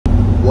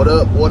What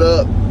up, what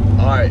up?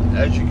 Alright,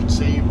 as you can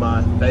see,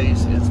 my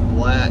face is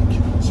black,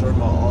 so are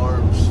my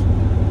arms.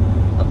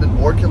 I've been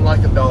working like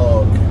a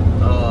dog.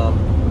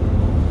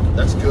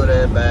 That's good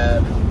and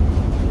bad,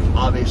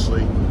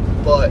 obviously.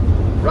 But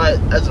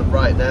as of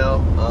right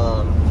now,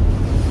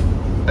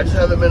 I just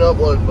haven't been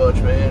uploading much,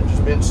 man.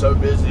 Just been so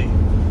busy.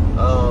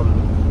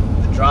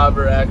 The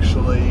driver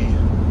actually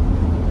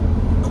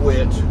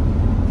quit,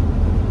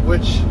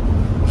 which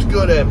was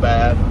good and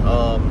bad.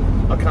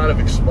 I kind of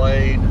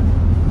explained.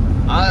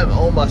 I'm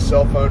on my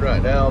cell phone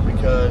right now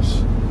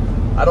because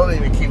I don't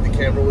even keep the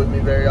camera with me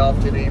very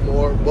often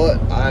anymore,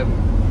 but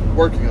I'm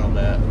working on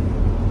that.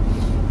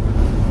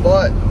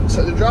 But,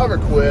 so the driver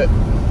quit.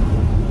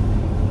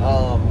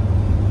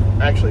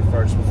 Actually,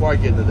 first, before I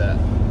get into that,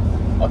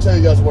 I'll tell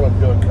you guys what I'm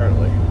doing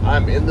currently.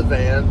 I'm in the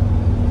van,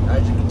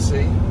 as you can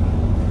see,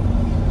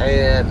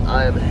 and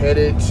I am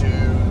headed to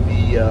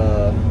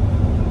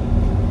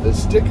the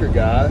sticker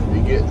guy to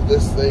get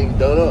this thing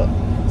done up.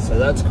 So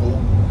that's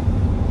cool.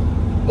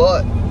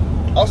 But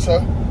also,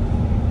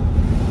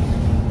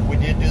 we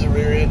did do the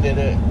rear end in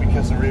it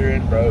because the rear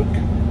end broke.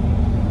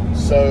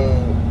 So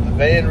the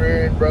van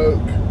rear end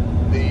broke,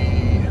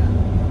 the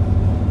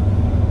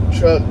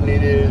truck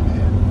needed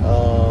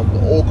the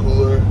oil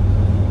cooler.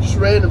 Just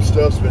random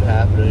stuff's been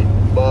happening,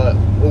 but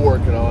we're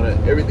working on it.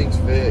 Everything's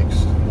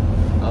fixed.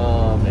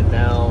 And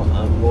now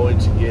I'm going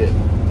to get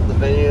the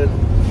van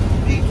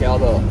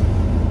decaled up.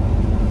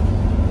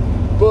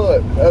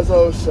 But as I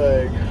was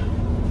saying,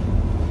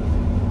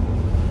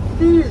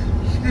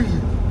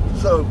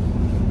 so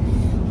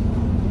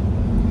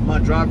my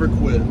driver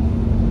quit,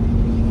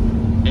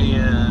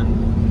 and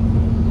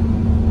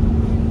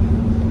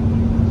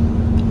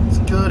it's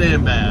good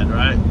and bad,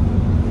 right?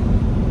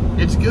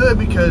 It's good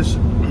because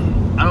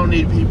I don't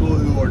need people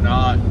who are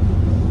not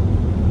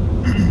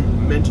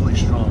mentally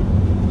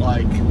strong.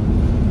 Like,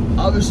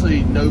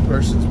 obviously no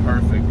person's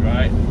perfect,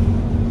 right?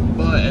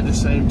 But at the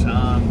same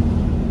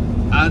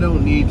time, I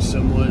don't need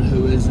someone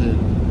who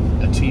isn't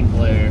a team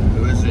player,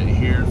 who isn't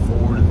here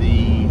for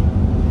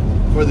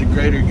the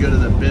greater good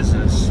of the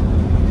business.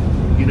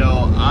 You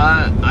know,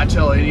 I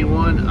tell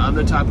anyone, I'm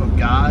the type of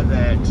guy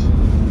that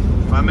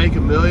if I make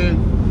 $1 million,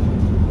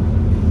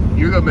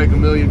 you're gonna make $1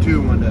 million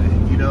too one day.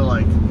 You know,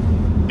 like,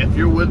 if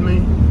you're with me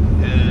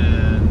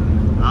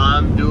and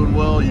I'm doing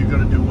well, you're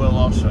gonna do well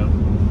also.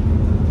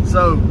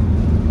 So,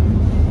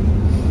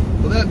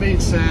 with that being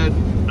said,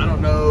 I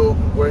don't know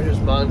where his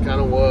mind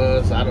kind of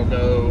was. I don't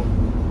know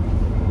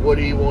what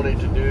he wanted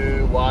to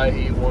do, why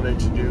he wanted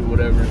to do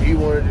whatever he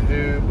wanted to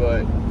do,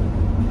 but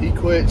he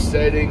quit,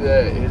 stating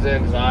that his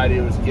anxiety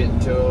was getting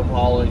to him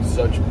hauling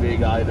such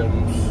big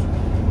items,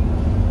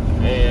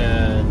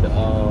 and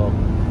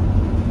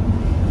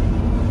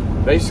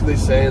basically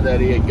saying that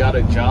he had got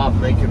a job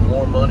making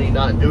more money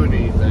not doing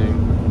anything,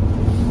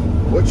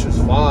 which is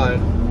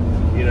fine.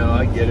 You know,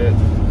 I get it,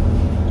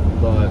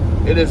 but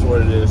it is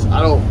what it is. I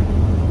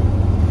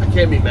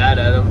can't be mad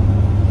at him,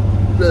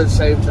 but at the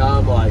same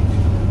time, like,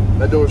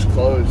 that door's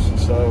closed,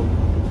 so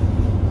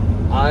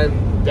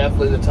I'm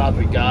definitely the type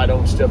of guy,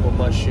 don't step on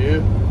my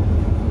shoe,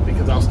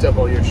 because I'll step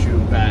on your shoe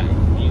back.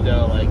 You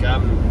know, like, I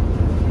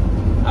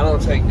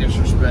don't take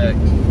disrespect,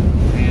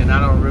 and I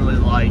don't really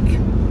like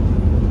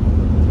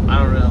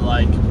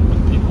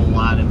when people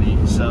lie to me.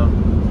 So,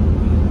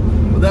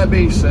 with that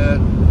being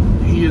said,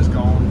 he is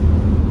gone.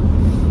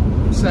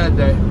 Sad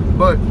day,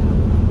 but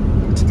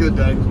it's a good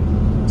day.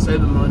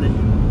 Save the money.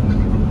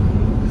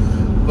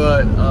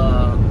 But,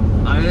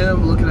 I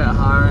am looking at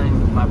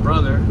hiring my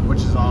brother, which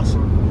is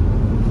awesome.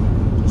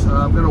 So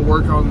I'm going to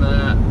work on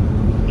that,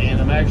 and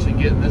I'm actually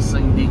getting this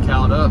thing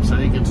decaled up so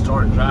he can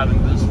start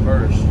driving this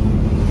first.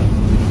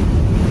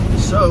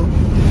 So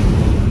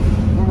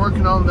we're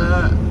working on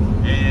that,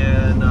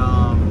 and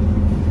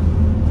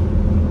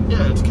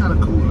yeah, it's kind of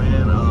cool,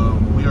 man.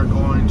 We are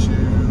going to,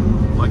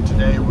 like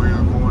today, we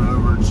are going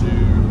over to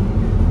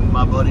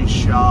my buddy's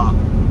shop,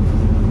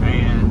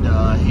 and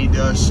he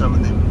does some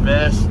of the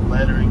best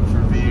lettering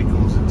for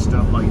vehicles and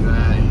stuff like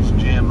that. He's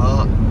Jam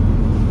Up,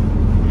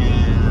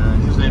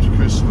 and his name's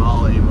Chris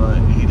Smalley, but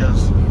he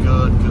does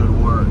good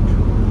work.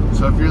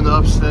 So if you're in the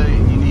upstate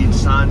and you need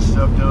sign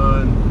stuff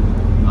done,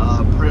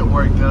 print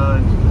work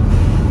done,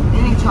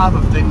 any type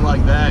of thing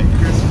like that,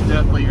 Chris is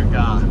definitely your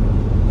guy.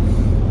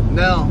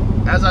 Now,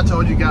 as I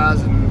told you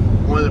guys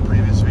in one of the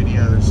previous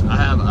videos, I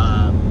have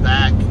a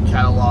back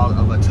catalog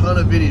of a ton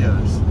of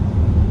videos.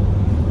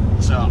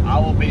 So I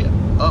will be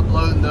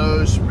uploading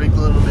those,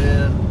 sprinkling them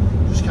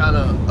in, just kind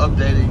of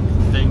updating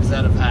things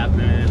that have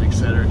happened,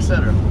 etc.,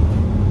 etc.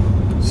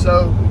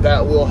 So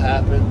that will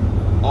happen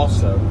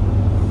also.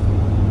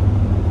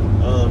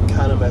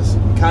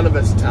 Kind of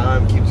as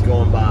time keeps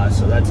going by,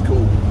 so that's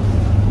cool.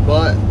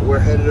 But we're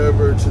headed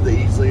over to the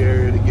Easley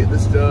area to get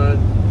this done,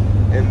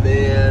 and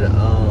then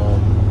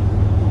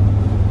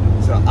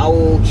so I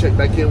will check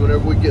back in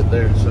whenever we get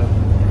there. So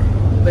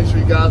thanks to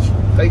you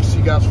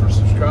guys for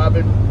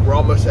subscribing. We're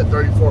almost at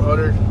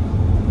 3,400.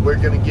 We're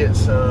gonna get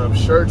some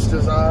shirts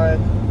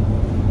designed.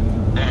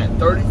 At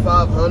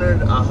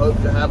 3,500, I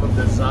hope to have them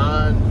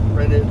designed,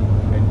 printed,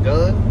 and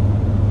done.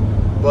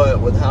 but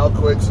with how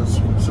quick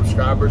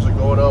subscribers are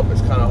going up,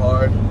 it's kind of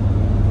hard.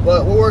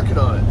 But we're working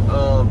on it.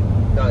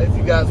 Now, if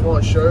you guys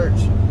want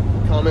shirts,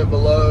 comment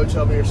below,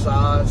 tell me your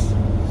size.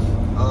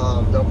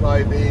 They'll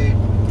probably be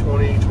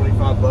 20,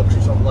 25 bucks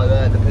or something like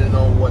that, depending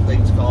on what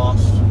things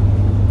cost.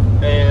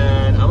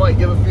 And I might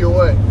give a few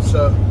away.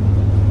 So,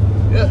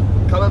 yeah,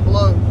 comment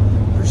below.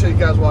 Appreciate you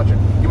guys watching.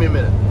 Give me a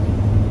minute.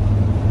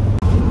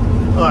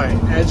 Alright,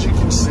 as you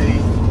can see,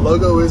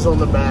 logo is on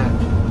the back.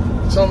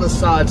 It's on the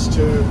sides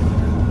too.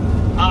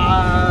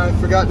 I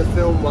forgot to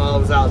film while I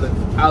was out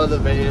of the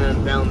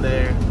van down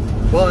there.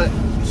 But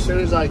as soon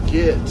as I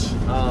get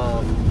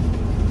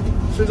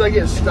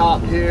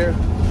stopped here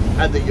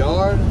at the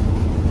yard,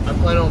 I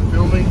plan on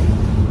filming,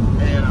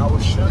 and I will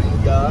show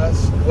you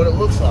guys what it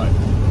looks like.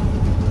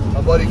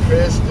 My buddy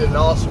Chris did an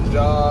awesome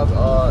job.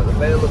 The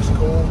van looks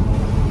cool.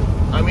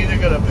 I'm either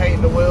gonna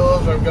paint the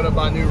wheels or I'm gonna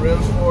buy new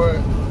rims for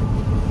it.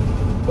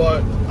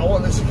 But I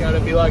want this to kind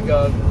of be like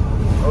a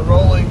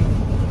rolling,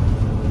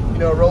 you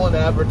know, a rolling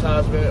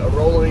advertisement, a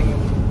rolling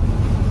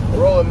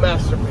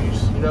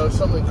masterpiece. You know,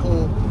 something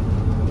cool.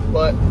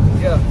 But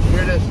yeah,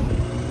 here it is.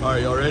 All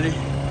right, y'all ready?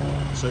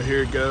 So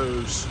here it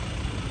goes.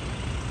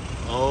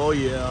 Oh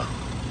yeah.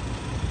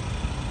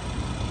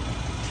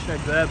 Check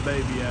that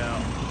baby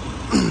out.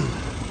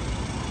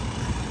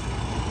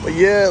 But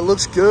yeah, it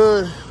looks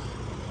good.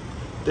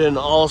 Did an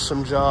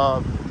awesome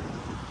job.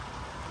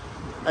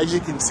 As you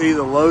can see,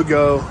 the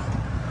logo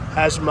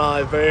has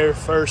my very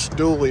first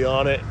dually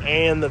on it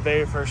and the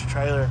very first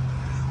trailer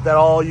that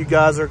all you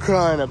guys are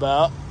crying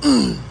about.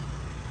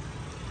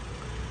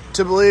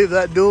 To believe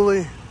that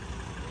dually,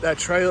 that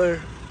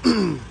trailer,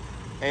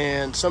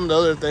 and some of the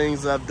other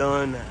things that I've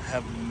done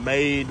have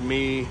made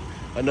me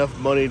enough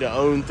money to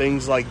own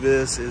things like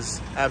this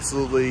is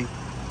absolutely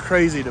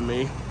crazy to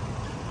me.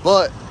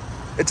 But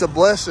it's a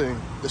blessing.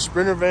 The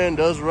Sprinter van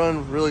does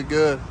run really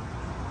good.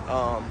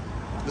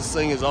 This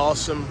thing is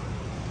awesome.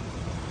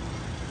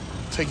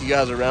 Take you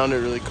guys around it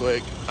really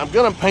quick. I'm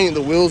gonna paint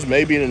the wheels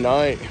maybe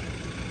tonight.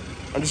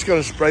 I'm just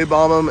gonna spray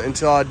bomb them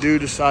until I do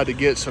decide to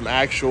get some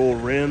actual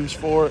rims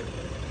for it.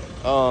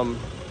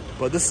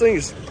 But this thing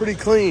is pretty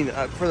clean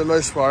for the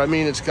most part. I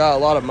mean, it's got a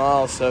lot of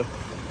miles, so it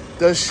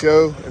does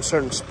show in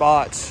certain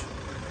spots.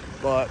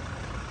 But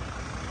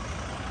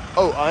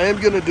oh, I am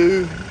gonna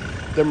do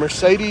the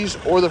Mercedes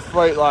or the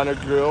Freightliner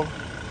grill.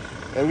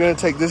 I'm gonna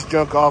take this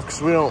junk off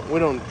because we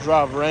don't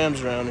drive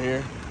Rams around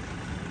here.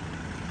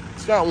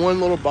 It's got one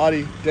little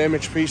body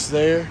damage piece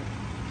there,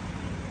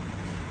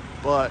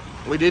 but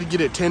we did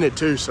get it tinted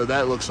too, so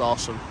that looks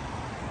awesome.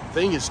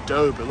 Thing is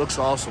dope. It looks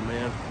awesome,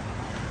 man.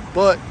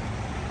 But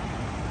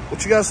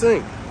what you guys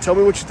think? Tell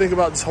me what you think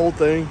about this whole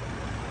thing.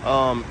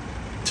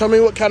 Tell me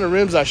what kind of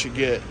rims I should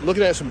get.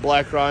 Looking at some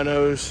black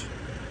rhinos.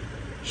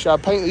 Should I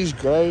paint these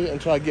gray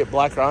until I get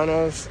black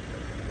rhinos?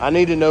 I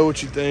need to know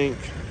what you think.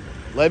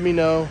 Let me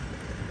know.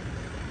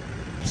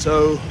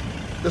 So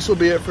this will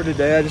be it for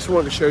today. I just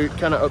wanted to show you,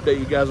 kind of update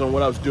you guys on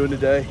what I was doing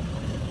today.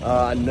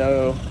 I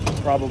know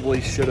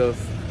definitely should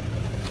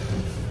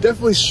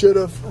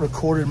have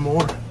recorded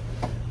more,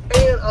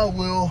 and I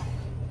will.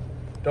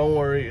 Don't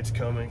worry, it's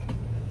coming.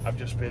 I've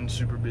just been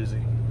super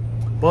busy.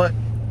 But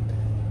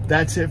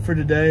that's it for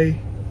today.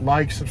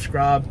 Like,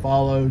 subscribe,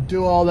 follow,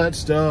 do all that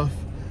stuff.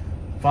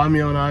 Find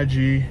me on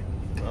IG.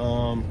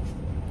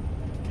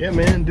 Yeah,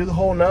 man, do the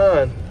whole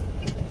 9.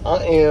 I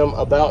am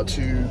about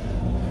to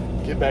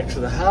get back to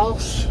the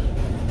house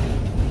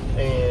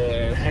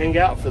and hang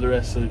out for the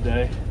rest of the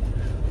day.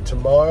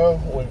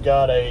 Tomorrow we've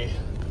got a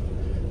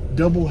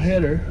double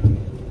header,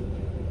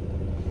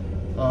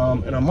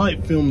 and I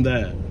might film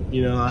that.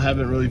 You know, I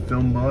haven't really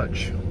filmed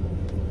much.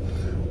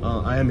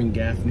 I am in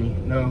Gaffney.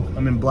 No,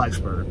 I'm in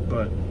Blacksburg.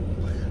 But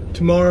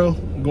tomorrow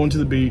I'm going to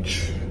the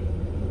beach.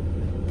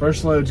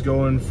 First load's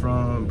going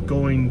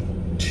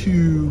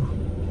to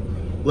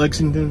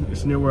Lexington.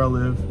 It's near where I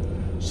live.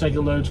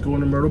 Second load's going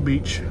to Myrtle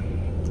Beach.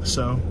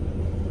 So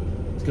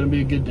it's gonna be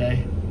a good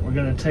day. We're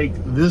gonna take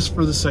this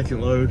for the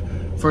second load.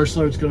 First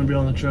load's gonna be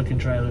on the truck and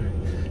trailer.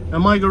 I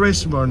might go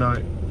race tomorrow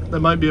night.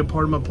 That might be a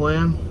part of my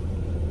plan.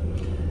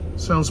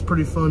 Sounds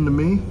pretty fun to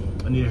me.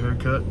 I need a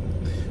haircut.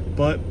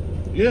 But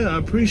yeah, I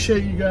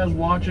appreciate you guys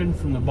watching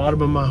from the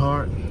bottom of my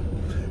heart.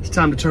 It's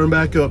time to turn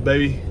back up,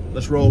 baby.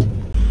 Let's roll.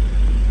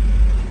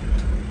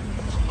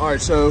 All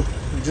right, so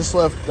we just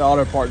left the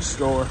auto parts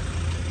store.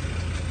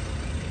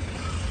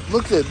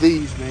 Look at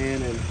these,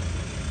 man, and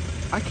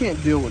I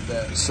can't deal with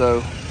that.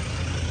 So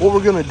what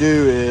we're gonna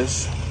do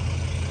is,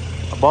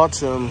 I bought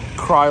some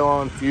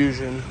Krylon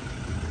Fusion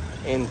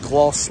in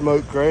gloss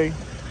smoke gray,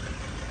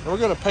 and we're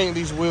gonna paint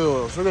these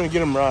wheels. We're gonna get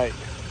them right,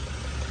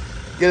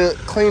 get it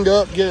cleaned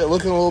up, get it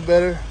looking a little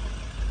better.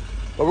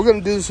 But we're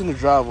gonna do this in the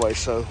driveway,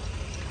 so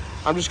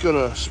I'm just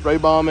gonna spray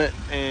bomb it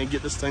and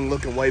get this thing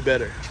looking way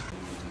better.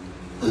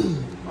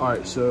 All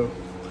right, so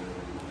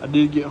I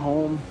did get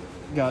home,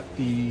 got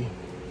the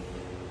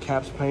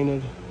caps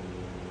painted.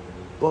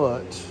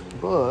 But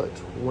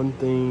one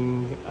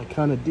thing I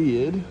kind of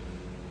did,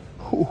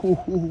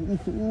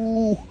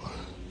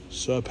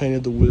 so I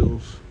painted the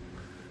wheels.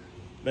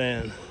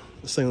 Man,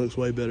 this thing looks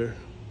way better.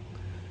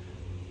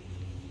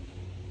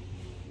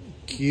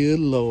 Good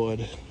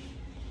Lord.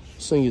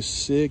 This thing is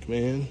sick,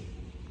 man.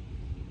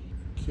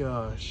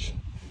 Gosh.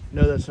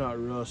 No, that's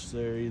not rust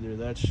there either.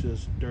 That's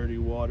just dirty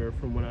water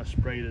from when I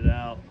sprayed it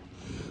out.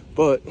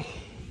 But it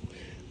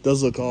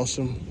does look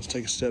awesome. Let's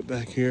take a step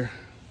back here.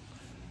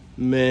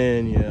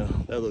 Man, yeah,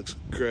 that looks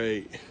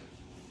great.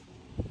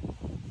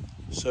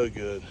 So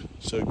good,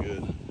 so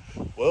good.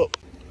 Well,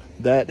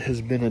 that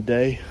has been a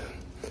day.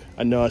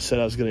 I know I said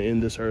I was gonna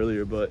end this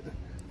earlier, but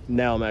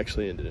now I'm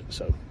actually ending it.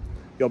 So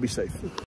y'all be safe.